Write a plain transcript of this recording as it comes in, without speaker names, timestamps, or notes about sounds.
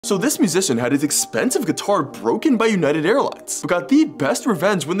So this musician had his expensive guitar broken by United Airlines, but got the best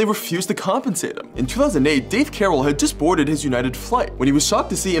revenge when they refused to compensate him. In 2008, Dave Carroll had just boarded his United flight when he was shocked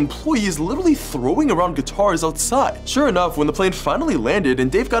to see employees literally throwing around guitars outside. Sure enough, when the plane finally landed and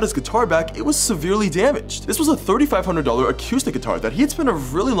Dave got his guitar back, it was severely damaged. This was a $3,500 acoustic guitar that he had spent a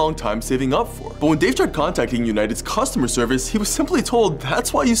really long time saving up for. But when Dave tried contacting United's customer service, he was simply told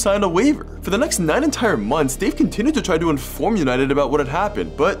that's why you signed a waiver. For the next 9 entire months, Dave continued to try to inform United about what had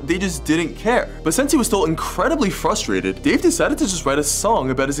happened, but they just didn't care. But since he was still incredibly frustrated, Dave decided to just write a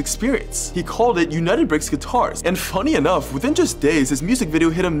song about his experience. He called it United Breaks Guitars, and funny enough, within just days, his music video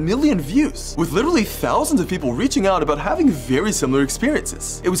hit 1 million views, with literally thousands of people reaching out about having very similar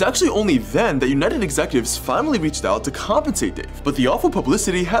experiences. It was actually only then that United executives finally reached out to compensate Dave, but the awful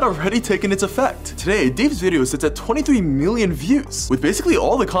publicity had already taken its effect. Today, Dave's video sits at 23 million views, with basically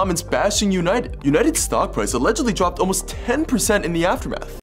all the comments bashing United. United's stock price allegedly dropped almost 10% in the aftermath.